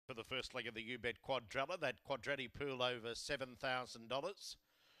For the first leg of the U-Bet Quadrella, that Quadrati pool over $7,000.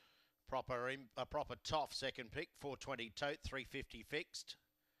 Proper toff second pick, 420 tote, 350 fixed.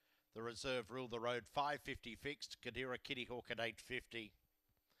 The reserve Rule the Road, 550 fixed. Gadira Kitty Hawk at 850.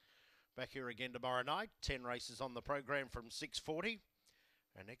 Back here again tomorrow night. 10 races on the program from 6:40.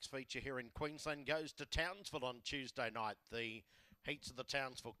 Our next feature here in Queensland goes to Townsville on Tuesday night. The heats of the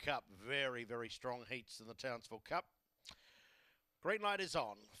Townsville Cup. Very, very strong heats in the Townsville Cup. Green light is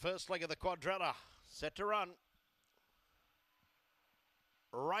on. First leg of the Quadrella. Set to run.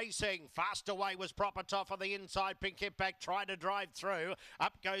 Racing, fast away was Proper Toff on the inside. Pink Impact tried to drive through.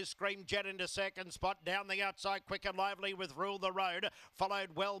 Up goes Scream Jet into second spot. Down the outside, Quick and Lively with Rule the Road. Followed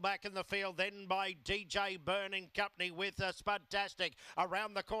well back in the field then by DJ Byrne and company with Spudtastic.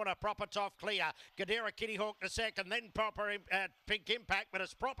 Around the corner, Proper Toff clear. Gadira Kitty Hawk to second, then Pink Impact, but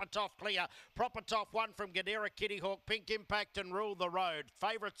it's Proper Toff clear. Proper Toff one from Gadira Kitty Hawk, Pink Impact and Rule the Road.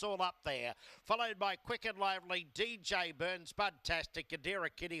 Favourites all up there. Followed by Quick and Lively, DJ Byrne, Spudtastic, Gadira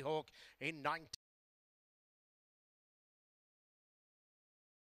Kitty Hawk in 19.